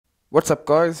What's up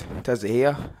guys, Tazza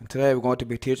here, and today we're going to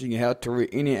be teaching you how to root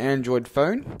any Android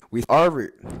phone with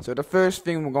iRoot. So the first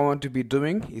thing we're going to be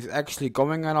doing is actually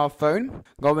going on our phone,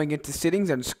 going into settings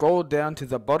and scroll down to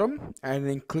the bottom and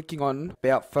then clicking on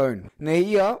about phone. Now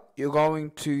here you're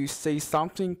going to see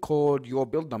something called your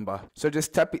build number. So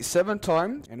just tap it 7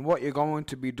 times, and what you're going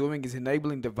to be doing is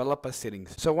enabling developer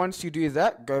settings. So once you do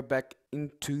that, go back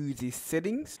into the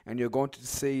settings and you're going to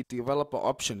see developer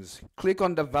options. Click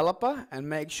on developer and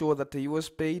make sure that the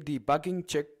USB debugging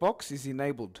checkbox is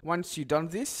enabled. Once you've done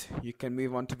this, you can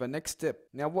move on to the next step.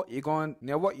 Now what you want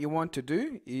to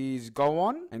do is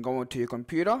go into your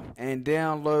computer and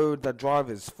download the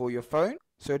drivers for your phone.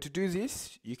 So to do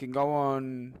this, you can go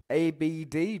on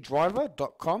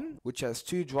abddriver.com, which has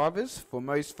 2 drivers for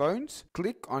most phones.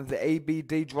 Click on the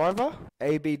ABD driver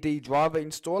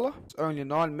installer. It's only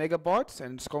 9 megabytes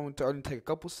and it's going to only take a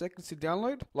couple seconds to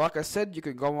download. Like I said, you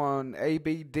can go on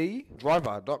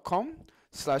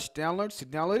abddriver.com/downloads to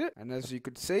download it, and as you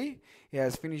could see, it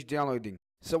has finished downloading.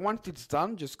 So once it's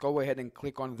done, just go ahead and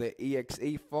click on the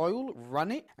exe file,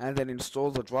 run it, and then install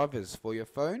the drivers for your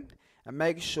phone. And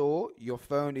make sure your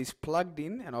phone is plugged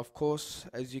in, and of course,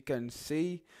 as you can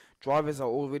see, drivers are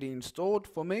already installed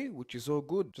for me, which is all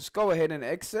good. Just go ahead and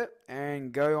exit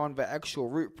and go on the actual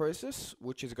root process,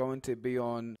 which is going to be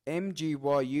on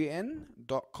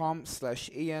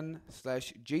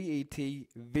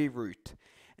mgyun.com/en/get-vroot.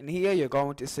 And here you're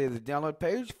going to see the download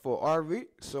page for iRoot.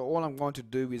 So all I'm going to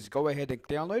do is go ahead and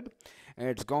download, and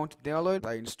it's going to download the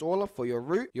installer for your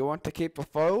root. You want to keep a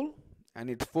file, and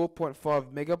it's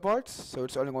 4.5 megabytes, so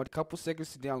it's only going to take a couple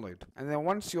seconds to download. And then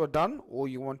once you're done, all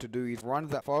you want to do is run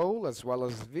that file as well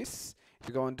as this. It's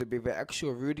going to be the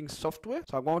actual rooting software.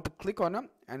 So I'm going to click on it,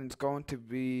 and it's going to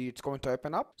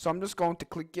open up. So I'm just going to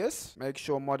click yes, make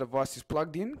sure my device is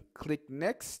plugged in, click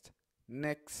next,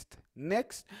 next,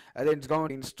 next, and then it's going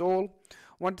to install.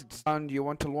 Once it's done, you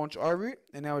want to launch iRoot,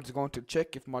 and now it's going to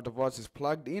check if my device is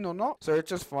plugged in or not. So it's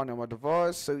just finding my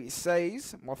device. So it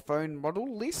says my phone model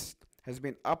list has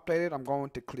been updated. I'm going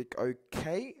to click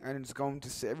OK, and it's going to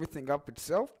set everything up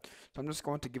itself. So I'm just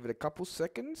going to give it a couple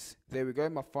seconds. There we go,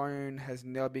 my phone has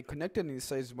now been connected, and it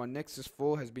says my Nexus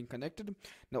 4 has been connected.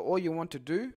 Now all you want to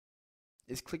do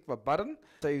is click the button,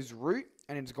 it says root,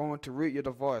 and it's going to root your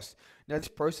device. Now this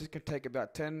process can take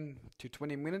about 10 to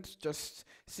 20 minutes. Just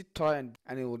sit tight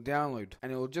and it will download,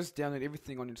 and it will just download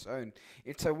everything on its own.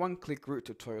 It's a one-click root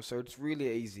tutorial, so it's really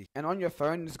easy. And on your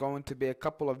phone there's going to be a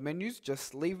couple of menus.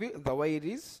 Just leave it the way it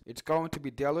is. It's going to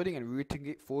be downloading and rooting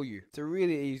it for you. It's a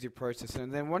really easy process,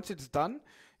 and then once it's done,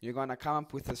 you're going to come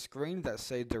up with a screen that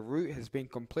says the root has been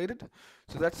completed.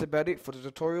 So that's about it for the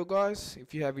tutorial, guys.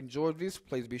 If you have enjoyed this,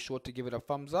 please be sure to give it a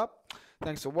thumbs up.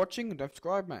 Thanks for watching, and don't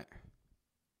subscribe, mate.